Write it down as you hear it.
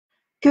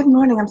Good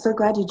morning. I'm so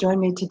glad you joined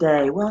me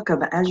today.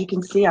 Welcome. As you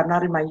can see, I'm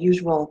not in my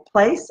usual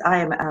place. I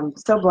am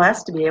so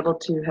blessed to be able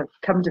to have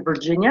come to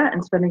Virginia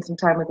and spending some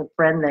time with a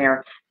friend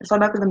there. So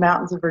I'm up in the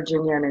mountains of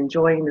Virginia and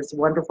enjoying this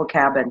wonderful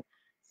cabin.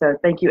 So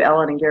thank you,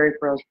 Ellen and Gary,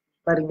 for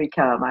letting me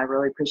come. I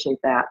really appreciate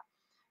that.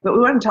 But we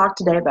want to talk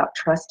today about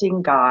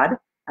trusting God.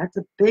 That's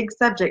a big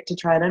subject to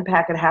try and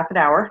unpack in half an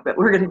hour, but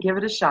we're going to give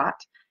it a shot.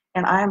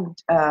 And I'm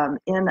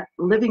in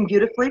Living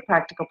Beautifully,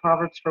 Practical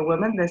Proverbs for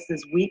Women. This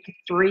is week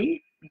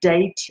 3,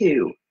 day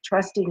 2,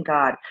 trusting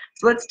God.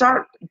 So let's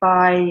start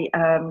by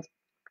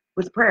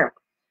with prayer.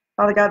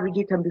 Father God, we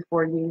do come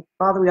before you.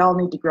 Father, we all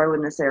need to grow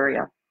in this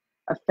area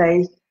of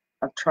faith,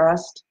 of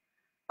trust,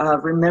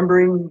 of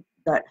remembering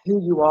that who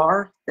you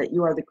are, that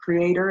you are the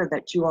creator,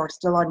 that you are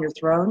still on your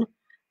throne.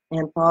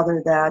 And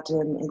Father, that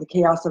in the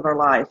chaos of our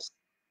lives,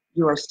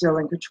 you are still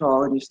in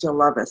control and you still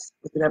love us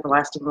with an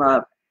everlasting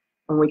love.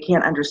 When we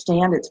can't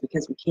understand, it's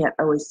because we can't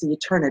always see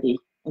eternity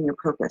in your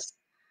purpose.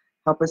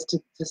 Help us to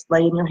just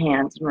lay in your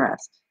hands and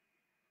rest.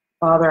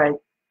 Father, I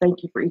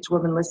thank you for each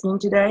woman listening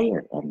today,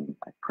 and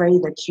I pray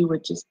that you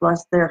would just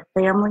bless their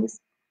families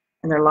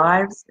and their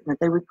lives, and that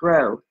they would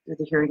grow through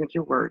the hearing of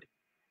your word.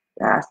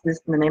 I ask this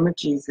in the name of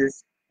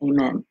Jesus.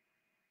 Amen.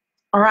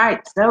 All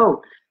right,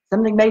 so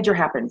something major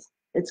happens.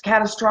 It's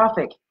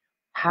catastrophic.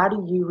 How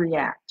do you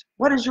react?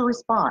 What is your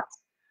response?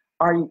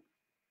 Are you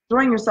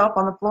throwing yourself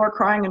on the floor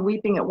crying and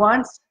weeping at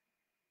once?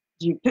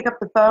 Do you pick up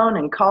the phone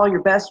and call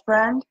your best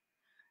friend?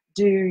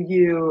 Do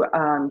you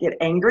get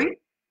angry,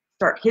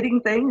 start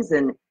hitting things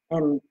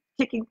and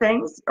kicking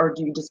things? Or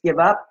do you just give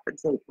up and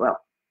say, well,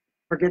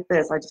 forget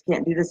this, I just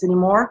can't do this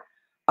anymore?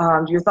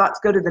 Do your thoughts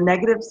go to the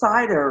negative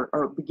side,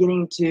 or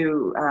beginning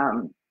to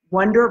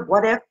wonder,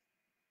 what if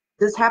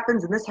this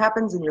happens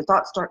and your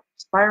thoughts start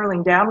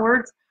spiraling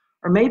downwards?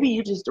 Or maybe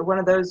you just are one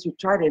of those who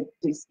try to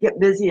just get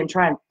busy and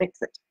try and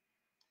fix it.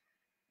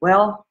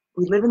 Well,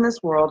 we live in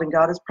this world, and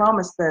God has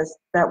promised us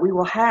that we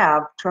will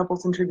have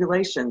troubles and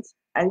tribulations,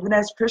 even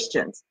as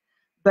Christians.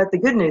 But the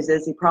good news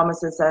is he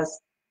promises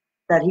us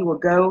that he will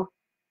go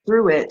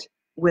through it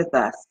with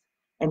us,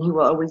 and he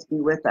will always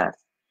be with us.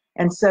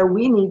 And so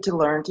we need to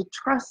learn to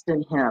trust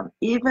in him,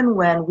 even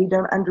when we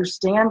don't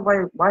understand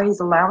why he's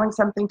allowing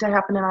something to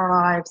happen in our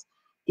lives,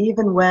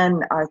 even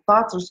when our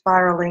thoughts are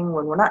spiraling,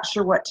 when we're not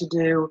sure what to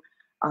do.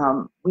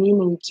 We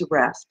need to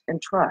rest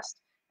and trust.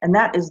 And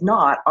that is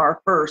not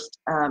our first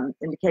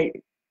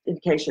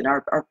indication,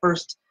 our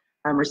first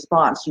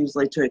response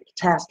usually to a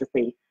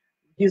catastrophe.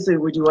 Usually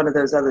we do one of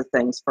those other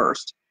things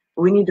first.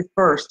 But we need to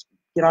first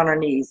get on our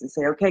knees and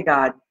say, okay,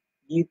 God,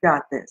 you've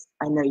got this.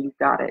 I know you've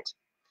got it.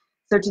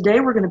 So today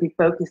we're going to be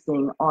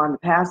focusing on the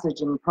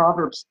passage in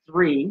Proverbs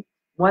 3,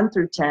 1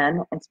 through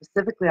 10, and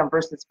specifically on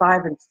verses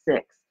 5 and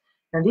 6.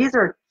 Now these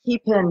are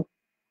key pin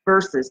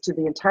verses to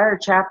the entire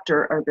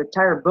chapter, or the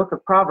entire book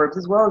of Proverbs,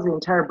 as well as the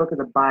entire book of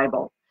the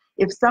Bible.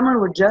 If someone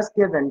were just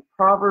given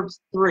Proverbs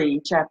 3,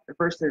 chapter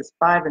verses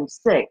 5 and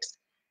 6,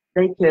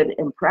 they could,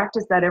 and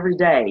practice that every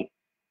day,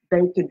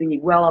 they could be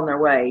well on their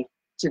way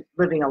to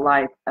living a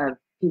life of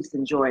peace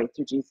and joy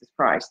through Jesus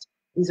Christ.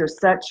 These are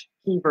such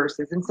key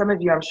verses, and some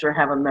of you, I'm sure,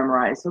 have them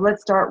memorized. So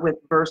let's start with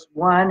verse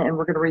 1, and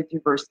we're going to read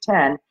through verse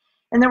 10,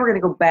 and then we're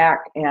going to go back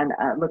and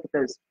look at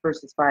those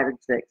verses 5 and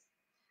 6.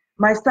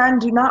 My son,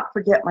 do not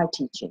forget my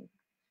teaching,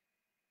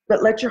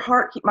 but let your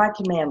heart keep my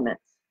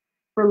commandments.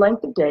 For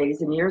length of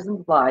days and years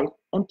of life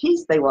and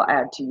peace they will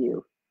add to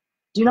you.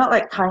 Do not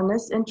let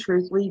kindness and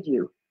truth leave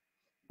you.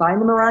 Bind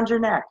them around your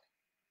neck.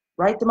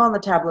 Write them on the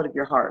tablet of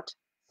your heart,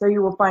 so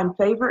you will find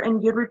favor and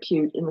good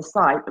repute in the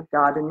sight of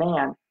God and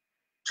man.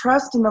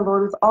 Trust in the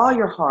Lord with all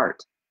your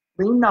heart.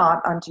 Lean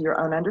not unto your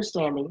own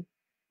understanding,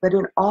 but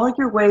in all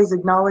your ways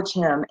acknowledge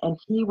him, and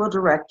he will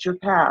direct your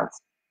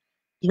paths.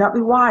 Do not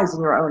be wise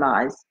in your own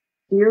eyes.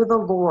 Fear the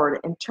Lord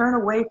and turn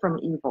away from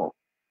evil.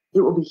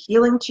 It will be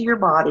healing to your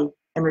body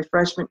and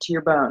refreshment to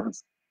your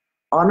bones.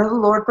 Honor the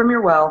Lord from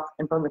your wealth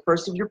and from the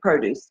first of your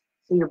produce,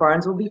 so your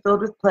barns will be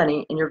filled with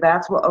plenty and your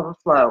vats will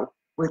overflow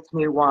with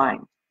new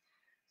wine.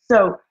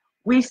 So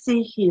we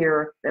see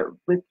here that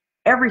with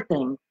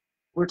everything,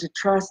 we're to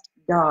trust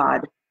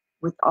God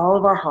with all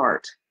of our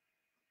heart.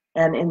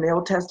 And in the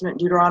Old Testament,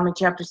 Deuteronomy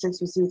chapter 6,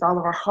 we see with all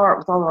of our heart,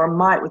 with all of our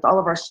might, with all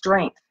of our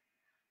strength.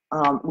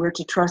 We're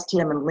to trust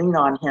him and lean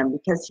on him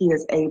because he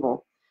is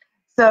able.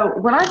 So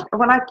when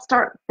I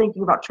start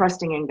thinking about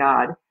trusting in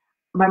God,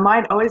 my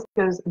mind always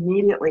goes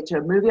immediately to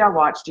a movie I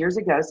watched years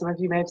ago. Some of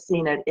you may have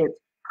seen it. It's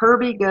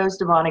Herbie Goes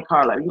to Monte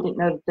Carlo. You didn't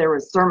know that there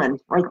was a sermon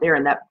right there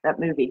in that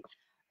movie.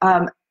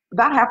 About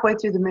halfway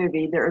through the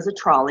movie, there is a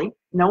trolley.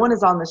 No one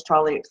is on this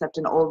trolley except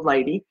an old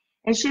lady.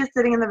 And she is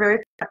sitting in the very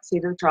front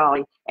seat of the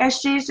trolley. And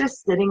she's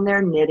just sitting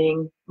there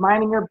knitting,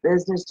 minding her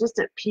business, just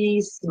at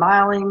peace,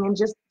 smiling, and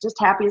just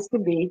happy as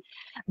can be.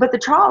 But the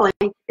trolley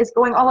is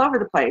going all over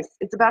the place.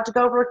 It's about to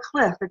go over a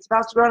cliff. It's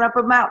about to run up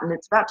a mountain.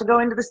 It's about to go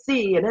into the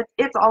sea. And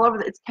it's all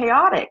over. It's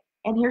chaotic.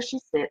 And here she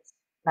sits,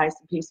 nice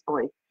and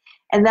peacefully.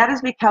 And that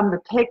has become the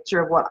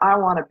picture of what I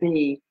want to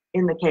be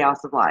in the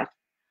chaos of life.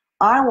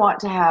 I want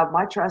to have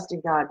my trust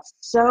in God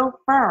so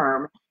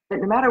firm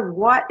that no matter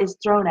what is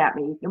thrown at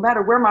me, no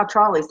matter where my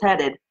trolley's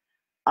headed,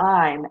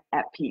 I'm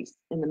at peace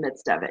in the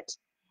midst of it.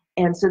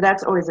 And so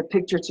that's always a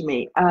picture to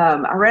me.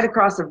 I read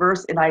across a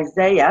verse in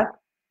Isaiah.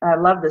 I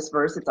love this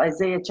verse. It's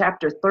Isaiah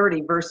chapter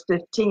 30, verse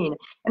 15.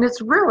 And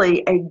it's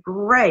really a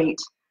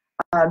great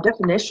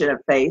definition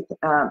of faith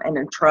and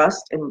in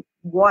trust and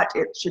what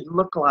it should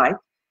look like.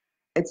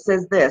 It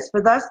says this: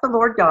 "For thus the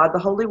Lord God, the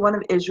Holy One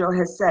of Israel,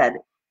 has said,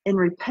 in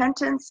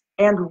repentance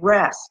and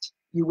rest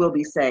you will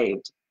be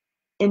saved.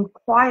 In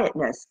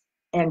quietness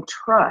and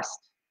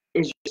trust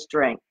is your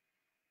strength."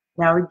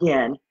 Now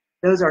again,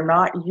 those are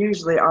not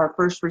usually our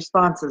first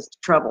responses to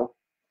trouble.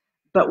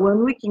 But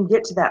when we can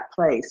get to that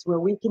place where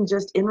we can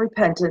just in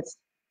repentance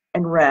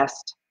and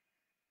rest,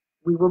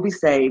 we will be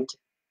saved.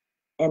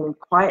 And in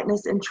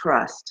quietness and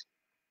trust,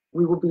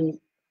 we will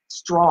be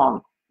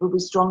strong. We'll be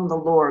strong in the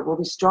Lord. We'll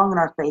be strong in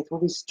our faith.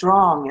 We'll be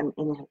strong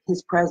in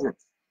his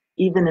presence,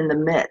 even in the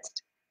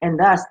midst, and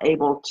thus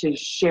able to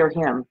share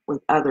him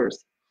with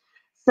others.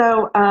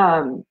 So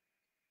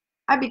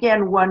I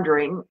began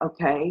wondering,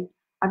 okay,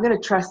 I'm going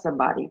to trust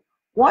somebody.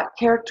 What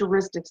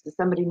characteristics does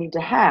somebody need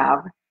to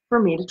have for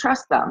me to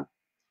trust them?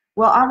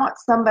 Well, I want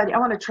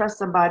to trust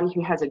somebody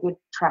who has a good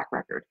track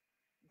record.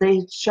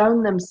 They've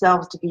shown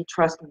themselves to be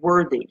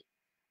trustworthy.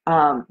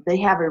 They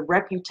have a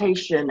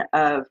reputation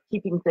of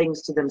keeping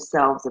things to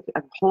themselves,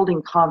 of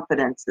holding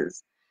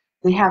confidences.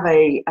 They have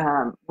a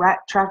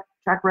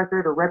track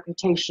record or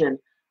reputation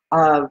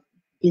of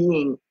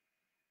being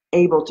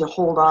able to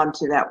hold on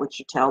to that which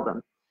you tell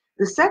them.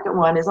 The second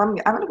one is I'm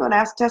going to go and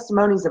ask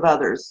testimonies of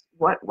others.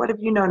 What have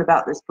you known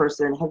about this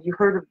person? Have you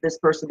heard of this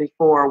person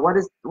before? What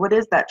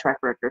is that track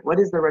record? What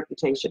is their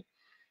reputation?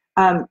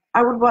 I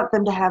would want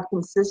them to have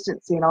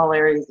consistency in all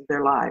areas of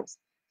their lives.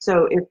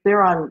 So if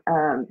they're on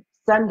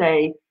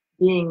Sunday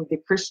being the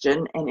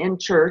Christian and in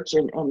church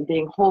and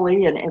being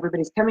holy and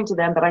everybody's coming to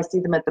them, but I see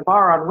them at the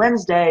bar on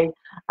Wednesday,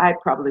 I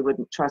probably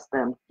wouldn't trust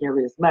them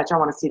nearly as much. I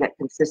want to see that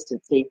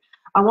consistency.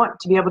 I want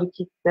to be able to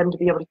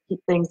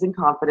keep things in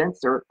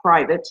confidence or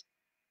private,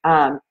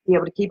 be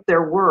able to keep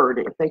their word.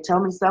 If they tell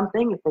me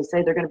something, if they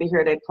say they're going to be here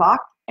at 8 o'clock,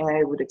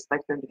 I would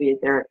expect them to be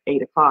there at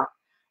 8 o'clock.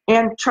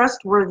 And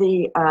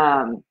trustworthy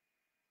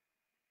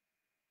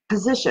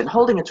position,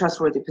 holding a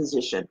trustworthy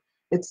position.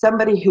 It's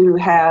somebody who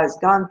has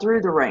gone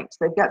through the ranks.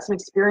 They've got some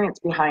experience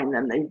behind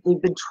them.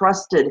 They've been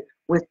trusted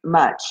with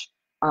much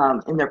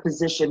in their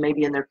position,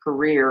 maybe in their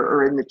career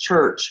or in the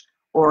church,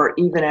 or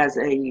even as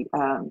a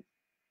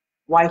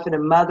wife and a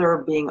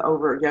mother being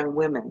over young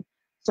women.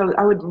 So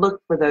I would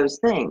look for those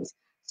things.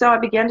 So I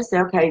began to say,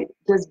 okay,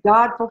 does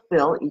God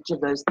fulfill each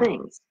of those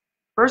things?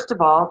 First of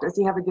all, does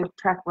he have a good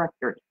track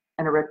record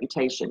and a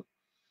reputation?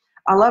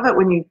 I love it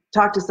when you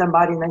talk to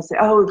somebody and they say,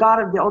 oh,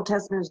 God of the Old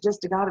Testament is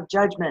just a God of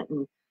judgment.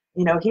 And,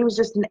 he was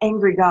just an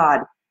angry God.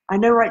 I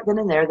know right then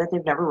and there that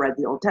they've never read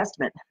the Old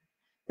Testament.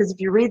 Because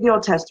if you read the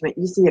Old Testament,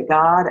 you see a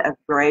God of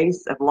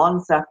grace, of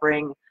long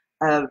suffering,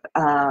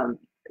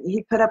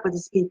 he put up with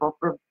his people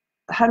for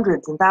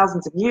hundreds and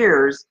thousands of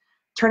years,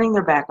 turning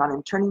their back on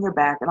him,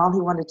 and all he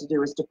wanted to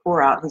do was to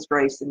pour out his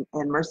grace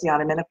and mercy on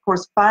him. And of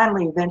course,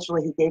 finally,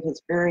 eventually, he gave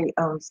his very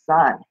own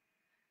son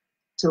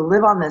to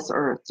live on this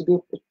earth, to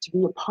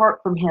be apart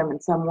from him in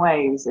some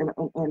ways, and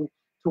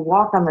to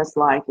walk on this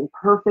life in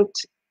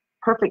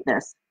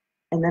perfectness,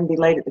 and then be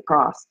laid at the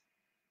cross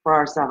for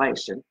our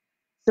salvation.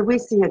 So we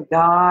see a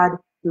God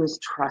who is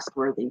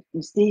trustworthy.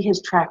 We see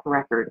his track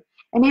record.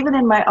 And even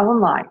in my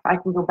own life, I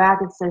can go back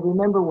and say,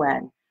 remember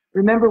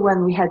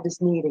when we had this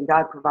need and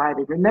God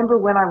provided. Remember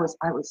when I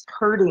was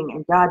hurting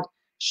and God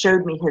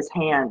showed me his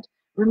hand.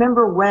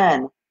 Remember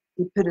when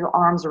he put his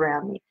arms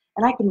around me.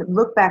 And I can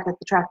look back at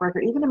the track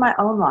record, even in my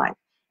own life.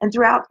 And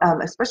throughout,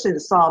 especially the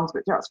Psalms,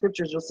 but throughout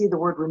scriptures, you'll see the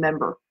word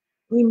remember.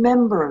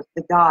 Remember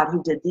the God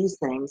who did these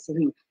things,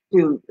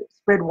 who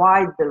spread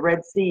wide the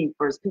Red Sea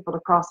for his people to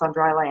cross on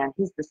dry land.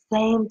 He's the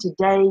same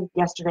today,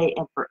 yesterday,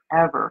 and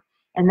forever.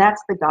 And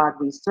that's the God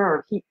we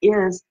serve. He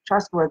is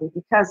trustworthy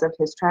because of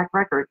his track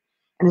record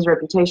and his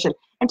reputation.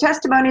 And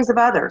testimonies of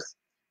others.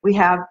 We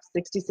have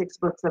 66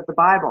 books of the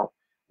Bible.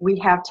 We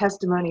have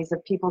testimonies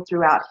of people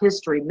throughout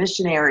history,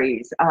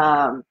 missionaries,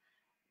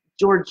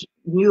 George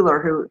Mueller,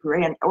 who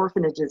ran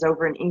orphanages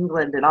over in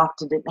England and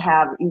often didn't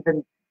have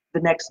even the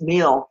next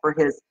meal for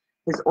his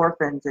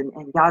orphans,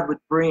 and God would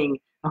bring,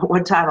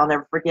 one time I'll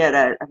never forget,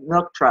 a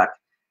milk truck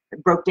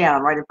that broke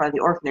down right in front of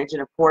the orphanage.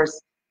 And of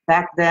course,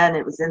 back then,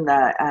 it was in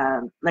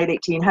the late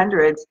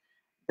 1800s,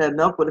 the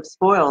milk would have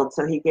spoiled,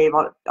 so he gave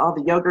all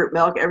the yogurt,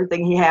 milk,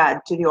 everything he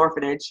had to the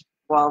orphanage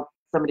while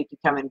somebody could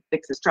come and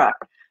fix his truck.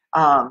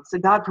 So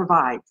God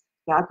provides,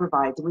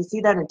 and we see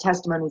that in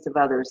testimonies of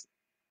others.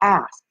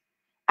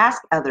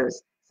 Ask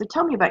others. So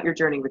tell me about your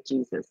journey with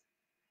Jesus.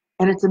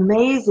 And it's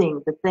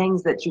amazing the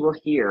things that you will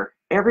hear.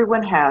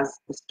 Everyone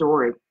has a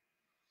story.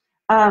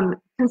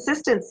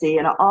 Consistency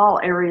in all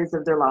areas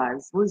of their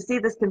lives. We see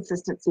this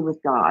consistency with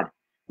God.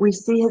 We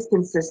see his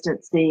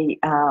consistency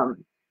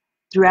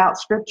throughout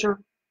Scripture,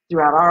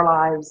 throughout our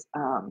lives,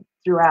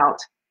 throughout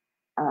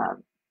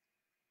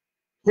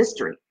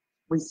history.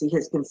 We see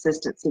his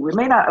consistency. We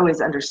may not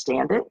always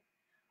understand it,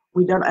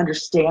 We don't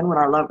understand when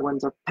our loved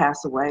ones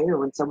pass away or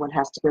when someone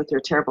has to go through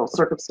a terrible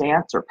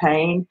circumstance or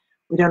pain.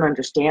 We don't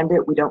understand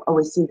it. We don't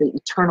always see the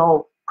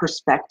eternal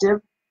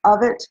perspective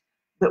of it,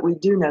 but we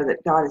do know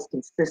that God is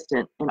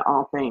consistent in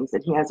all things,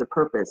 and he has a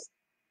purpose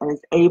and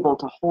is able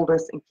to hold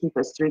us and keep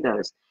us through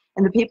those.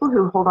 And the people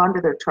who hold on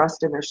to their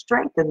trust and their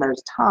strength in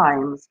those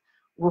times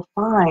will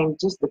find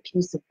just the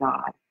peace of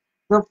God.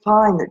 They'll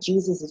find that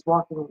Jesus is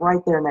walking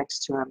right there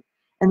next to them.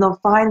 And they'll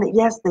find that,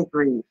 yes, they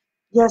grieve.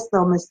 Yes,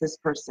 they'll miss this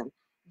person.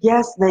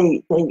 Yes,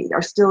 they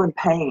are still in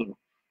pain.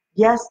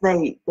 Yes,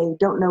 they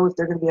don't know if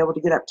they're going to be able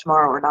to get up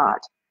tomorrow or not.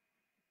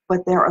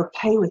 But they're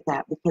okay with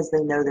that because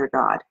they know their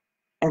God.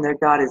 And their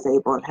God is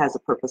able and has a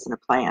purpose and a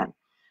plan.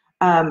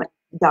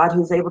 God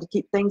who's able to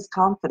keep things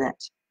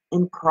confident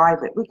in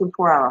private. We can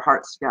pour out our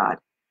hearts to God.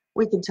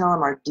 We can tell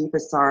him our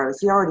deepest sorrows.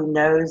 He already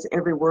knows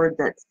every word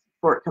that's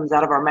before it comes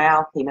out of our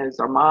mouth. He knows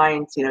our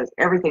minds. He knows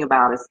everything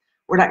about us.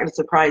 We're not going to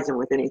surprise him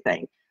with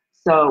anything.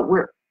 So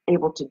we're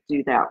able to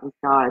do that with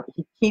God.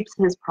 He keeps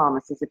his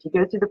promises. If you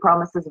go through the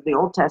promises of the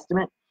Old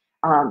Testament,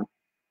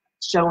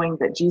 showing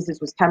that Jesus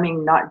was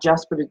coming not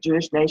just for the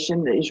Jewish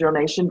nation, the Israel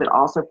nation, but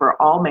also for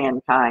all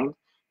mankind,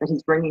 that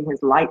he's bringing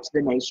his light to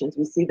the nations.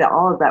 We see that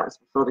all of that was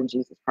fulfilled in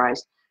Jesus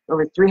Christ.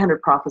 Over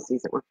 300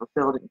 prophecies that were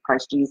fulfilled in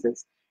Christ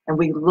Jesus. And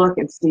we look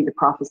and see the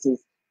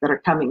prophecies that are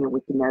coming, and we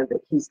can know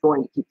that he's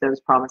going to keep those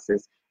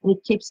promises. And he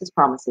keeps his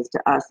promises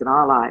to us in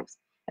our lives.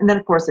 And then,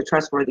 of course, a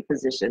trustworthy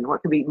position.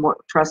 What could be more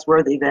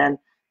trustworthy than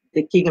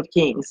the King of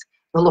Kings,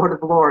 the Lord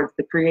of Lords,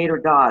 the Creator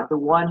God, the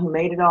one who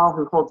made it all,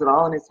 who holds it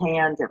all in his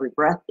hands. Every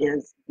breath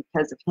is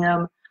because of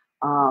him.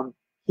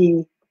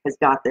 He has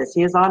got this.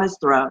 He is on his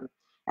throne.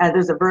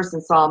 There's a verse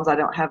in Psalms, I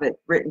don't have it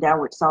written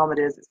down which psalm it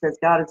is. It says,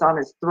 God is on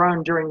his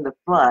throne during the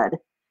flood,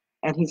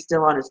 and he's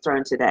still on his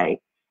throne today.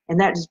 And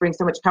that just brings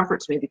so much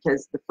comfort to me,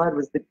 because the flood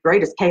was the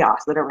greatest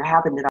chaos that ever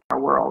happened in our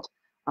world.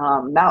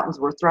 Mountains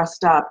were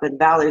thrust up, and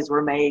valleys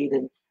were made,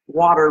 and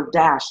water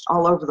dashed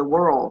all over the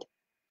world.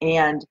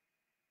 And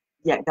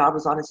yet God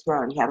was on his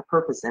throne. He had a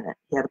purpose in it.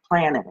 He had a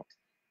plan in it.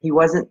 He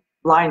wasn't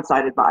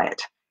blindsided by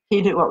it.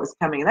 He knew what was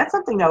coming. And that's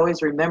something to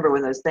always remember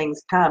when those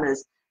things come,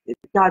 is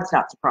God's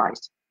not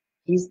surprised.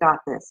 He's got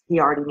this. He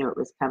already knew it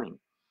was coming.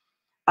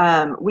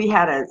 We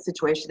had a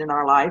situation in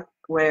our life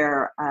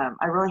where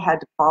I really had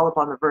to fall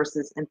upon the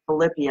verses in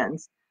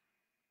Philippians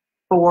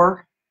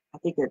 4. I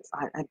think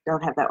I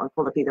don't have that one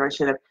pulled up either. I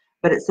should have.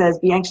 But it says,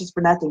 be anxious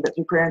for nothing, but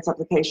through prayer and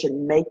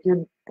supplication, make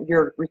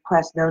your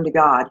request known to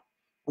God.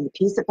 And the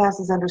peace that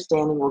passes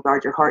understanding will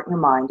guard your heart and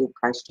your mind in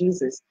Christ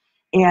Jesus.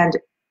 And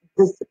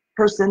this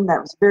person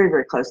that was very,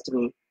 very close to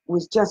me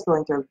was just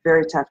going through a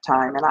very tough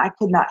time, and I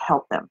could not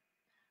help them.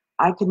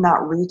 I could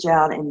not reach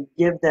out and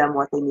give them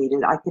what they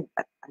needed. I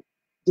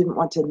didn't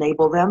want to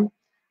enable them.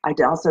 I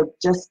also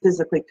just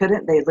physically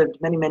couldn't. They lived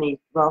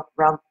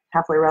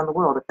halfway around the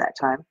world at that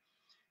time.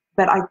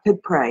 But I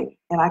could pray,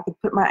 and I could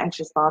put my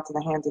anxious thoughts in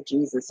the hands of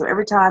Jesus. So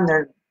every time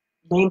their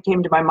name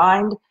came to my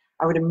mind,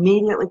 I would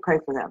immediately pray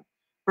for them.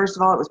 First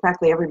of all, it was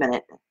practically every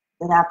minute.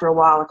 Then after a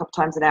while, a couple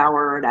times an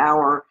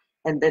hour,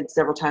 and then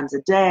several times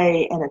a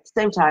day. And at the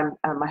same time,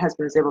 my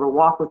husband was able to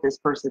walk with this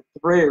person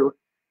through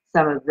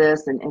some of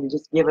this and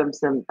just give him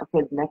some,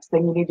 okay, the next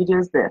thing you need to do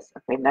is this.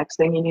 Okay, next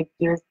thing you need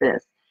to do is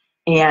this.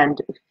 And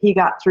he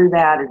got through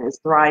that and is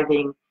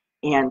thriving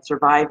and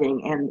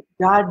surviving. And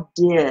God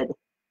did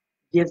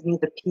give me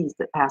the peace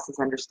that passes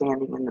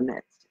understanding in the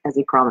midst, as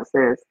he promised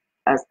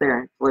us there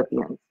in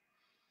Philippians.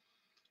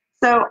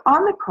 So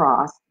on the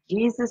cross,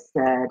 Jesus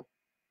said,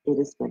 it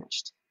is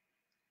finished.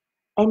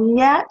 And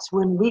yet,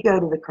 when we go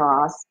to the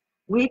cross,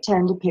 we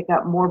tend to pick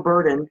up more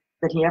burden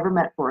than he ever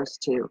meant for us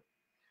to.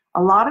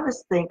 A lot of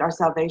us think our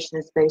salvation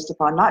is based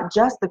upon not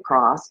just the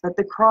cross, but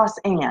the cross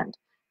and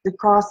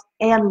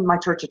my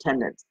church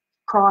attendance,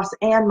 cross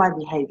and my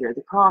behavior,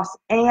 the cross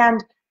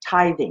and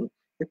tithing,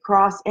 the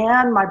cross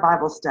and my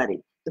Bible study,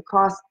 the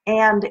cross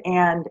and.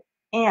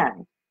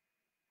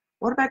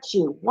 What about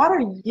you? What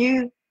are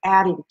you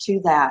adding to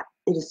that?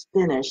 It is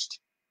finished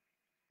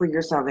for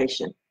your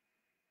salvation.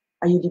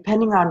 Are you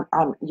depending on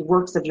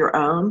works of your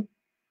own,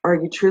 or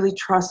are you truly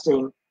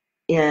trusting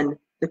in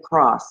the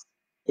cross?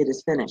 It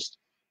is finished.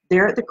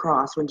 There at the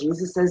cross, when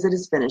Jesus says it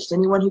is finished,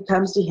 anyone who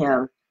comes to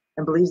him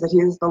and believes that he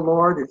is the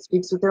Lord and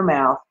speaks with their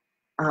mouth,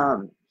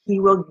 he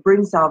will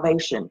bring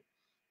salvation.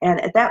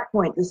 And at that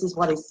point, this is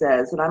what he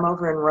says, and I'm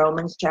over in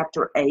Romans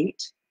chapter 8,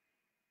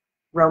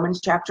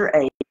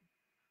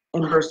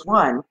 in verse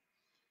 1.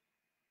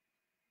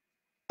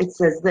 It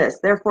says this,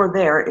 therefore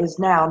there is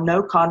now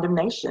no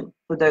condemnation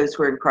for those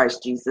who are in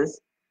Christ Jesus.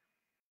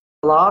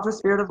 The law of the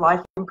Spirit of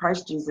life in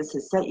Christ Jesus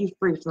has set you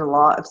free from the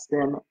law of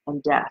sin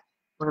and death.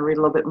 I'm going to read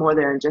a little bit more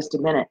there in just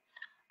a minute.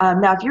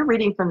 Now, if you're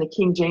reading from the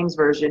King James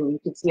Version, you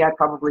can see I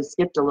probably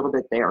skipped a little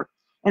bit there.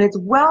 And it's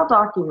well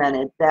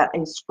documented that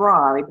a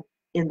scribe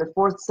in the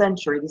 4th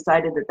century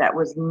decided that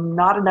was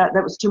not enough,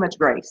 that was too much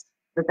grace.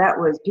 That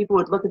was, people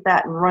would look at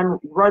that and run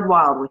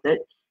wild with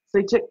it. So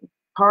he took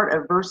part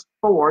of verse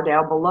 4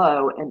 down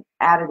below and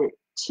added it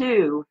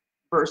to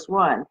verse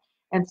 1.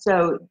 And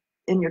so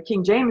in your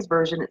King James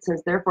Version, it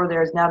says, therefore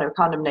there is now no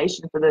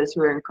condemnation for those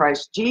who are in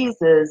Christ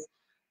Jesus,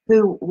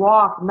 who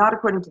walk not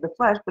according to the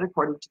flesh, but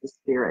according to the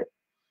Spirit.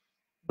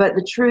 But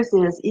the truth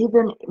is,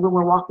 even when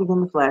we're walking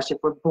in the flesh, if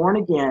we're born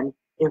again,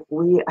 if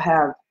we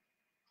have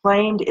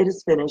claimed it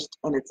is finished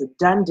and it's a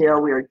done deal,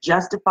 we are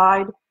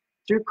justified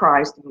through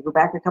Christ. If we go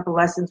back a couple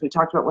lessons, we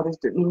talked about what does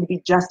it mean to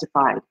be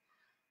justified.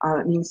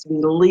 It means to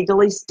be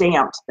legally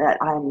stamped that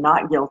I am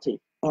not guilty,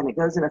 and it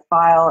goes in a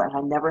file, and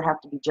I never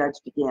have to be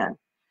judged again.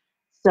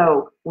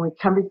 So when we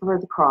come before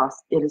the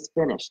cross, it is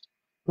finished.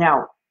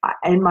 Now,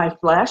 in my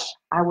flesh,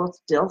 I will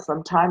still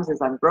sometimes,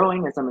 as I'm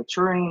growing, as I'm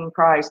maturing in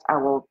Christ, I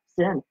will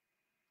sin.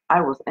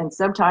 And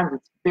sometimes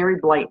it's very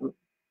blatant.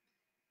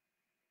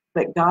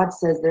 But God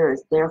says there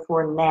is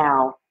therefore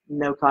now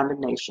no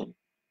condemnation.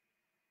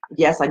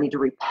 Yes, I need to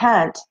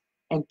repent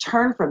and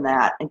turn from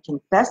that and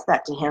confess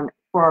that to Him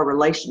for our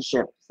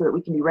relationship so that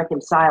we can be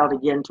reconciled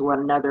again to one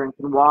another and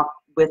can walk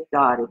with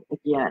God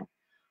again.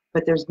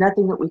 But there's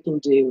nothing that we can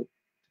do to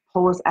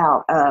pull us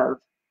out of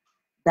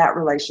that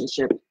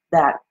relationship,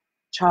 that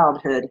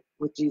childhood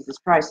with Jesus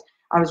Christ.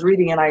 I was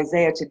reading in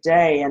Isaiah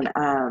today,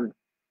 and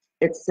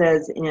it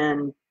says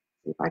in,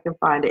 if I can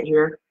find it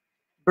here,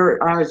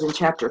 I was in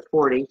chapter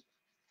 40,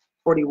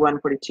 41,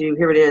 42.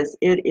 Here it is.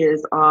 It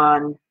is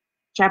on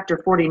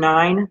chapter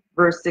 49,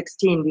 verse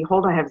 16.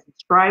 Behold, I have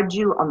inscribed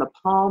you on the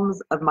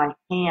palms of my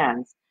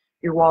hands.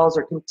 Your walls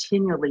are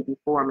continually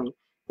before me.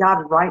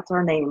 God writes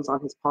our names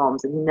on His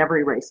palms, and He never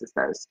erases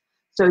those.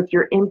 So if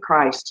you're in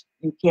Christ,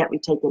 you can't be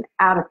taken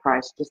out of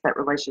Christ. Just that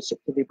relationship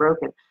can be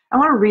broken. I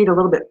want to read a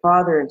little bit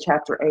farther in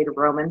chapter 8 of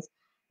Romans.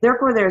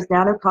 Therefore, there is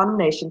now no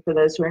condemnation for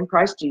those who are in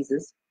Christ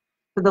Jesus.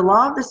 For the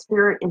law of the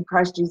Spirit in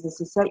Christ Jesus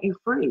has set you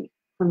free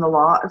from the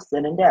law of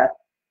sin and death.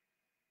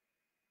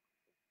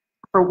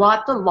 For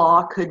what the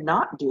law could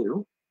not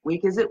do,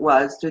 weak as it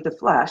was through the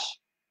flesh,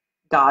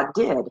 God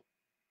did,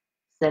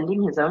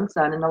 sending His own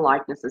Son in the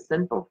likeness of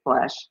sinful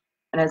flesh,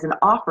 and as an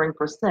offering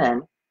for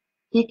sin,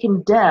 He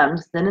condemned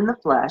sin in the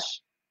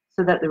flesh,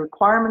 so that the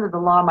requirement of the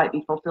law might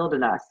be fulfilled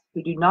in us,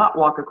 who do not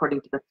walk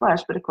according to the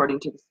flesh, but according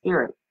to the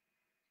Spirit.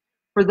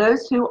 For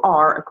those who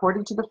are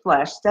according to the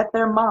flesh set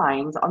their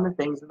minds on the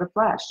things of the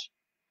flesh,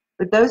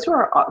 but those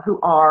who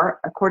are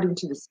according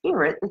to the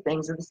Spirit, the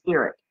things of the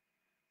Spirit.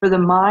 For the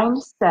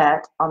mind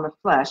set on the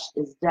flesh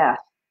is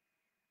death,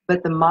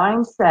 but the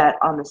mind set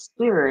on the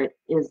Spirit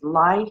is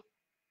life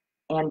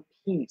and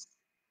peace.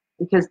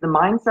 Because the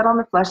mind set on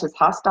the flesh is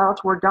hostile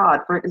toward God,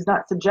 for it does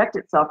not subject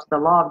itself to the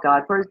law of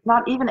God, for it's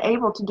not even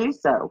able to do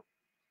so.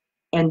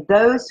 And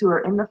those who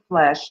are in the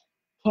flesh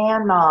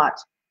cannot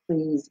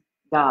please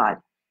God.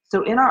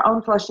 So in our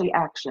own fleshly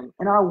action,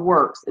 in our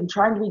works, in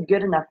trying to be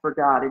good enough for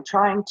God, and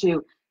trying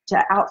to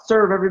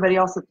outserve everybody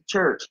else at the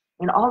church,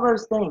 and all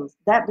those things,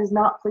 that does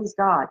not please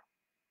God.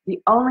 The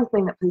only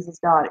thing that pleases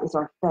God is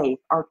our faith,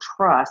 our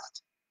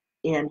trust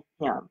in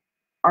Him,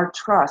 our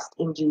trust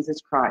in Jesus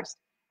Christ.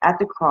 At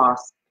the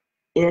cross,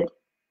 it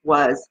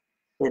was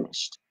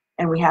finished.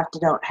 And we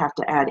don't have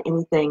to add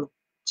anything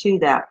to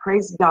that.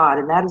 Praise God.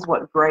 And that is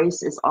what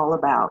grace is all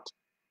about.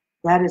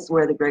 That is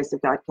where the grace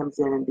of God comes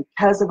in. And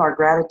because of our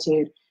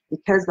gratitude,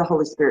 because the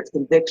Holy Spirit's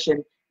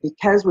conviction,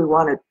 because we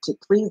wanted to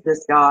please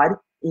this God,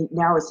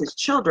 now as His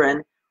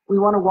children, we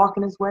want to walk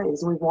in His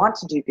ways, and we want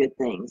to do good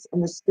things.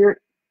 And the Spirit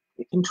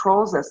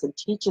controls us and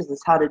teaches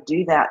us how to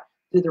do that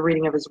through the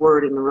reading of His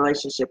Word and the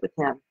relationship with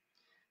Him.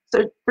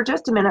 So for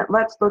just a minute,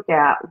 let's look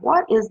at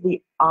what is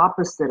the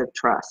opposite of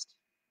trust.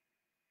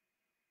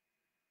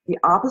 The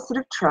opposite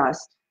of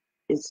trust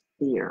is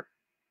fear.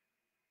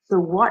 So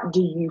what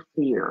do you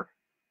fear?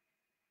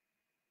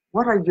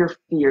 What are your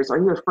fears? Are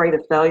you afraid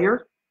of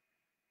failure?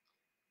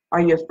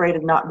 Are you afraid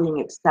of not being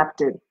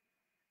accepted?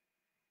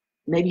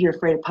 Maybe you're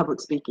afraid of public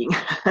speaking.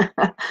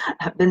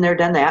 I've been there,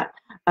 done that.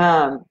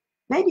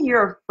 Maybe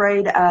you're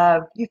afraid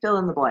of, you fill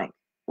in the blank.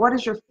 What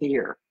is your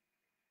fear?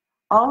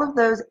 All of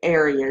those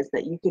areas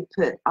that you could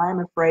put, I'm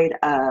afraid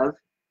of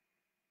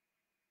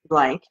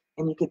blank,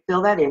 and you could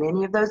fill that in.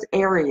 Any of those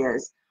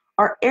areas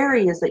are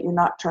areas that you're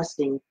not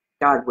trusting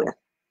God with.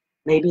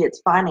 Maybe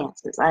it's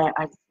finances. I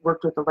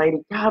worked with a lady,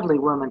 godly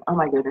woman. Oh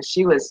my goodness,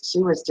 she loved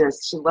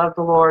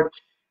the Lord,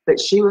 but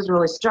she was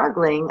really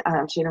struggling.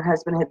 She and her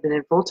husband had been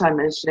in full-time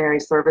ministry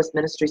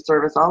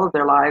service all of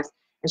their lives,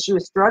 and she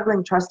was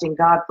struggling trusting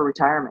God for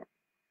retirement,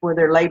 for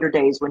their later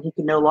days when He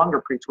could no longer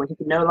preach, when He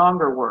could no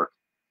longer work,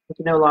 He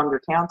could no longer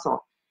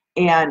counsel.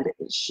 And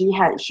she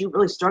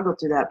really struggled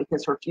through that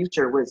because her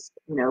future was,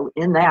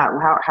 in that.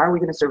 How are we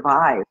going to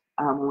survive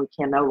when we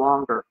can no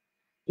longer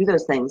do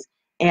those things?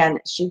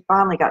 And she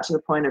finally got to the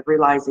point of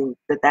realizing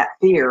that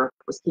fear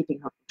was keeping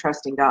her from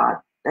trusting God,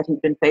 that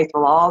He'd been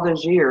faithful all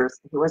those years.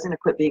 He wasn't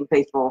equipped being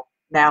faithful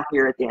now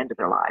here at the end of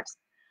their lives.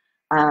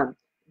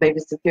 Maybe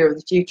it's the fear of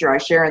the future. I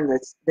share in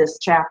this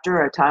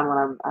chapter a time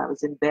when I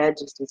was in bed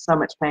just in so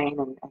much pain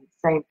and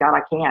saying, God,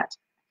 I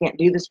can't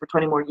do this for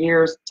 20 more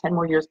years, 10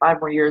 more years, 5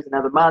 more years,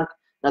 another month,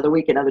 another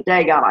week, another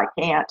day. God, I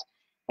can't.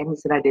 And He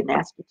said, I didn't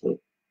ask you to. He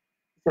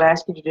said, I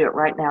asked you to do it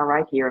right now,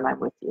 right here, and I'm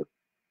with you.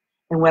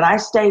 And when I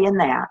stay in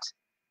that,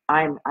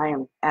 I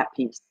am at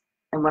peace.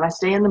 And when I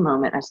stay in the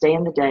moment, I stay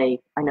in the day,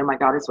 I know my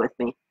God is with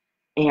me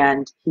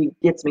and he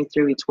gets me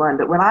through each one.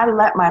 But when I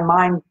let my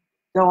mind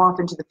go off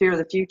into the fear of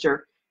the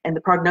future and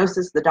the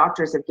prognosis the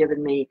doctors have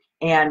given me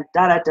and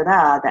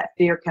that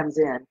fear comes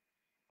in.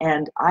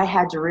 And I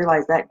had to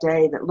realize that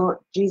day that Lord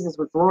Jesus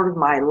was Lord of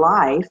my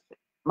life,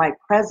 my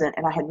present,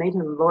 and I had made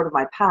him Lord of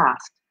my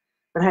past,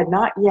 but I had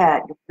not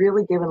yet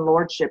really given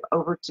lordship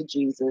over to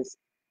Jesus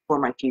for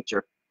my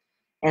future.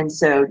 And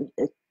so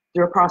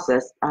through a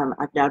process,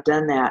 I've now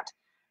done that.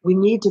 We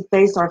need to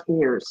face our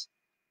fears.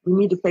 We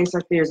need to face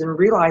our fears and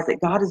realize that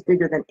God is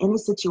bigger than any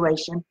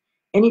situation,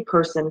 any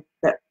person,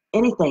 that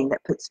anything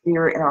that puts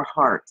fear in our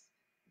hearts.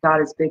 God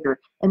is bigger.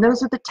 And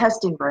those are the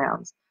testing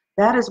grounds.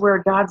 That is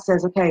where God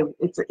says, okay,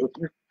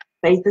 your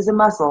faith is a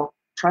muscle,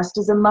 trust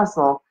is a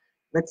muscle.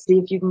 Let's see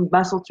if you can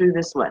muscle through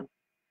this one.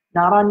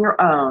 Not on your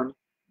own,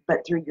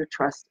 but through your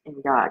trust in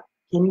God.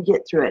 Can you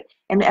get through it?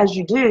 And as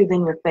you do,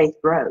 then your faith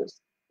grows.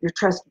 Your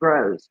trust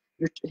grows.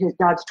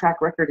 God's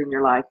track record in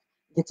your life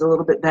gets a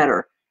little bit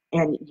better,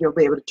 and you'll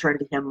be able to turn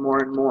to him more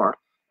and more.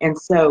 And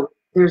so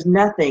there's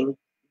nothing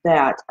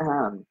that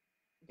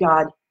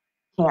God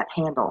can't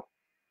handle.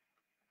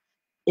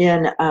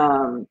 In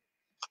 2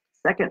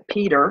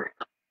 Peter,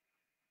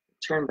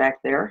 turn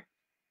back there.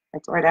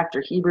 That's right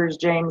after Hebrews,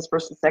 James,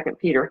 1st and 2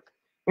 Peter.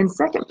 In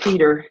 2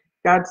 Peter,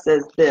 God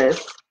says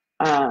this.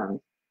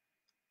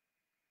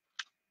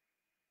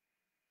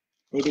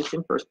 Maybe it's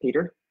in 1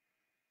 Peter.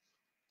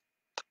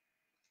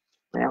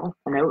 Well,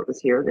 I know it was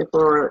here.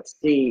 Therefore, let's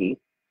see.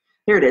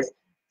 Here it is.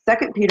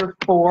 2 Peter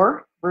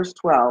 4, verse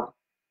 12.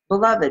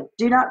 Beloved,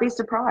 do not be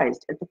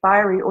surprised at the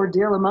fiery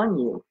ordeal among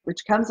you,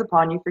 which comes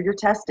upon you for your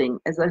testing,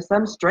 as though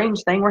some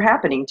strange thing were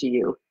happening to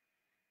you.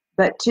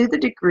 But to the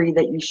degree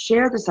that you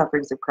share the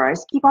sufferings of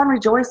Christ, keep on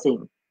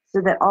rejoicing,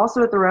 so that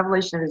also at the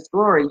revelation of his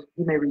glory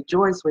you may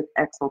rejoice with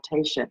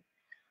exultation.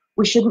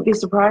 We shouldn't be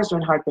surprised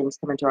when hard things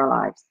come into our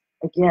lives.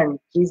 Again,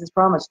 Jesus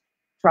promised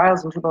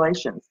trials and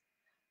tribulations.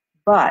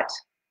 But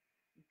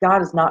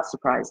God is not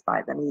surprised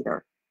by them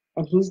either.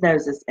 And he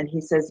knows this, and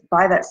he says,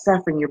 by that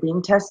suffering, you're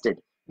being tested.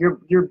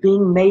 You're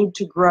being made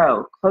to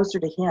grow closer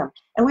to him.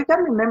 And we've got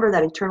to remember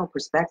that eternal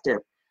perspective.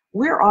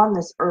 We're on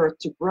this earth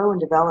to grow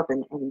and develop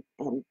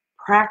and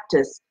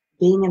practice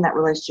being in that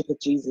relationship with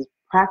Jesus,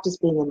 practice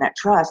being in that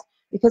trust,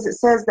 because it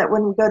says that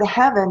when we go to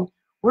heaven,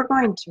 we're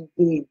going to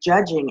be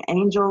judging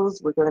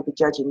angels, we're going to be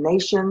judging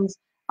nations.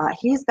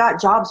 He's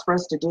got jobs for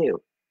us to do.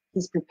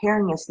 He's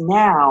preparing us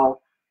now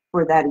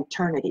for that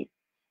eternity.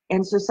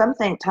 And so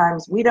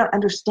sometimes we don't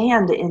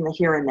understand in the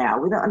here and now.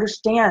 We don't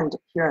understand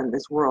here in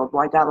this world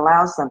why God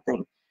allows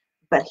something.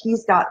 But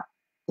he's got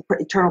the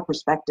eternal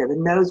perspective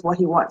and knows what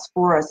he wants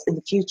for us in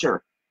the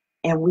future.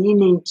 And we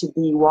need to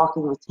be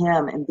walking with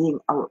him and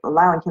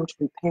allowing him to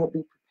be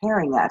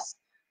preparing us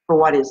for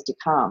what is to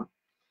come.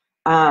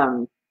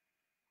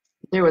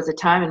 There was a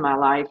time in my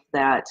life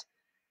that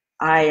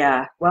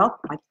I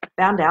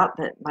found out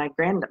that my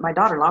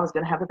daughter-in-law was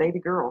going to have a baby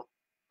girl.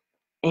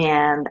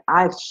 And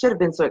I should have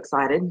been so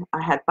excited.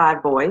 I had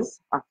 5 boys.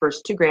 Our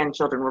first 2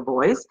 grandchildren were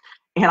boys.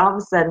 And all of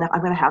a sudden,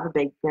 I'm going to have a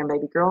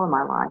grandbaby girl in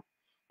my life.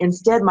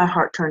 Instead, my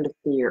heart turned to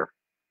fear.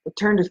 It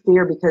turned to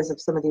fear because of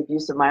some of the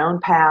abuse of my own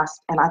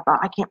past. And I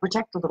thought, I can't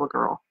protect the little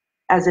girl,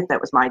 as if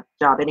that was my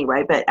job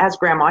anyway. But as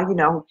grandma,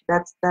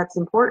 that's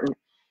important.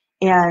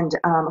 And,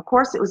 of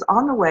course, it was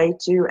on the way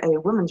to a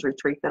women's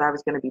retreat that I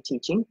was going to be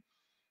teaching.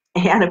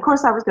 And, of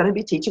course, I was going to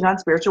be teaching on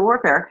spiritual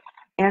warfare.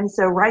 And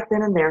so right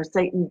then and there,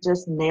 Satan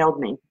just nailed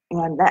me.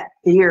 And that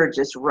fear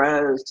just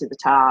rose to the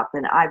top.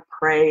 And I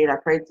prayed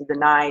through the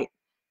night.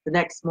 The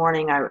next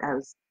morning, I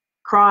was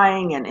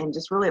crying and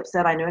just really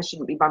upset. I knew I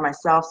shouldn't be by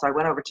myself. So I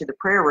went over to the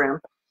prayer room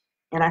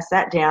and I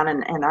sat down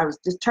and I was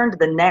just turned to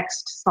the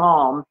next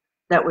psalm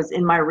that was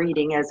in my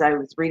reading as I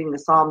was reading the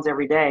Psalms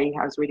every day.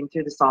 I was reading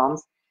through the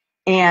Psalms.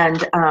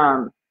 And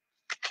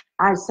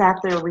I sat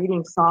there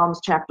reading Psalms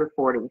chapter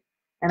 40.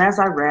 And as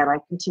I read, I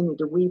continued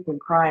to weep and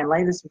cry and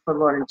lay this before the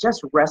Lord and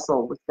just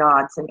wrestle with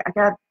God, saying,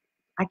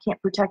 I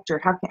can't protect her.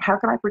 How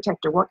can I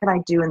protect her? What can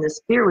I do? And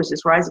this fear was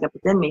just rising up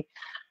within me.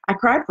 I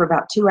cried for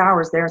about 2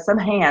 hours there. Some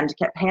hand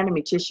kept handing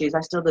me tissues. I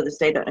still to this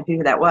day don't know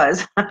who that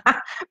was,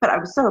 but I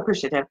was so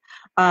appreciative.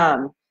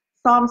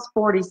 Psalms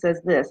 40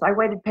 says this, I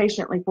waited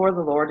patiently for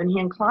the Lord, and he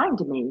inclined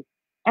to me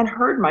and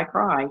heard my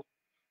cry.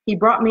 He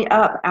brought me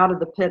up out of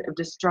the pit of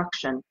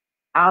destruction,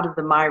 out of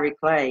the miry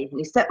clay, and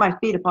he set my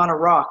feet upon a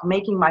rock,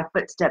 making my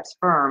footsteps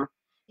firm.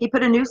 He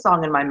put a new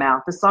song in my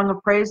mouth, a song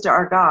of praise to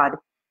our God.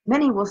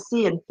 Many will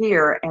see and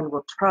fear and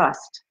will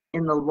trust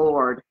in the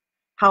Lord.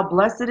 How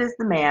blessed is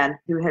the man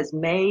who has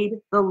made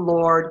the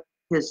Lord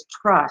his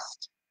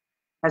trust,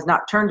 has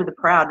not turned to the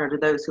proud nor to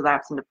those who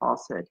lapse into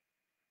falsehood.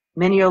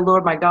 Many, O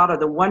Lord my God, are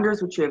the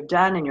wonders which you have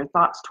done and your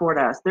thoughts toward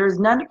us. There is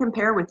none to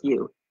compare with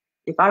you.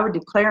 If I would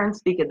declare and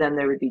speak of them,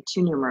 they would be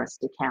too numerous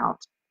to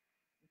count.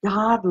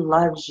 God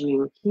loves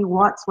you. He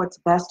wants what's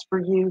best for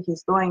you.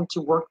 He's going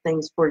to work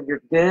things for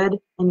your good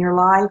in your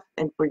life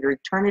and for your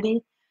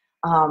eternity.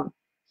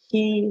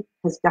 He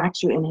has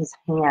got you in his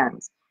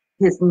hands.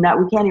 We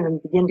can't even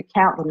begin to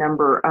count the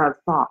number of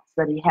thoughts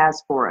that he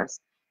has for us.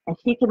 and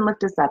He can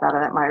lift us up out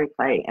of that miry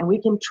clay, and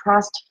we can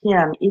trust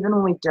Him even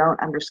when we don't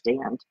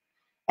understand.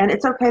 And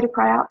it's okay to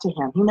cry out to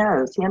Him. He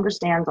knows. He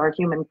understands our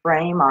human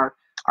frame, our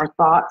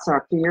thoughts,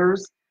 our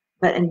fears.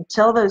 But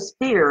until those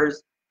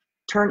fears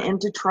turn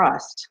into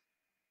trust,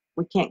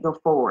 we can't go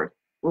forward.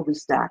 We'll be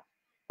stuck.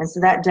 And so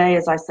that day,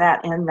 as I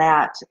sat in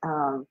that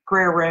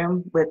prayer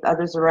room with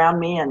others around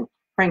me and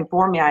praying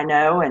for me, I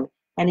know, and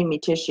handing me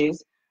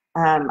tissues,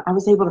 I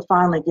was able to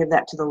finally give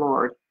that to the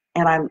Lord.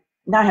 And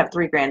now I have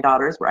 3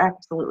 granddaughters. We're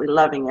absolutely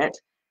loving it.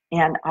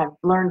 And I've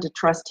learned to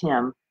trust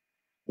Him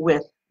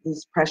with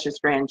these precious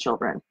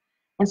grandchildren.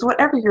 And so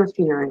whatever your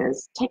fear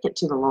is, take it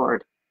to the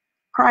Lord.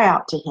 Cry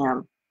out to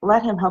Him.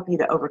 Let Him help you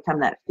to overcome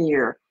that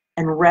fear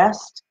and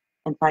rest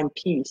and find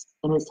peace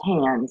in His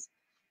hands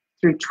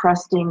through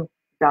trusting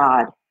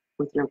God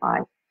with your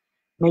life.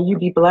 May you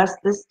be blessed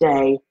this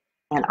day,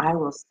 and I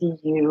will see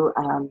you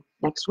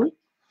next week.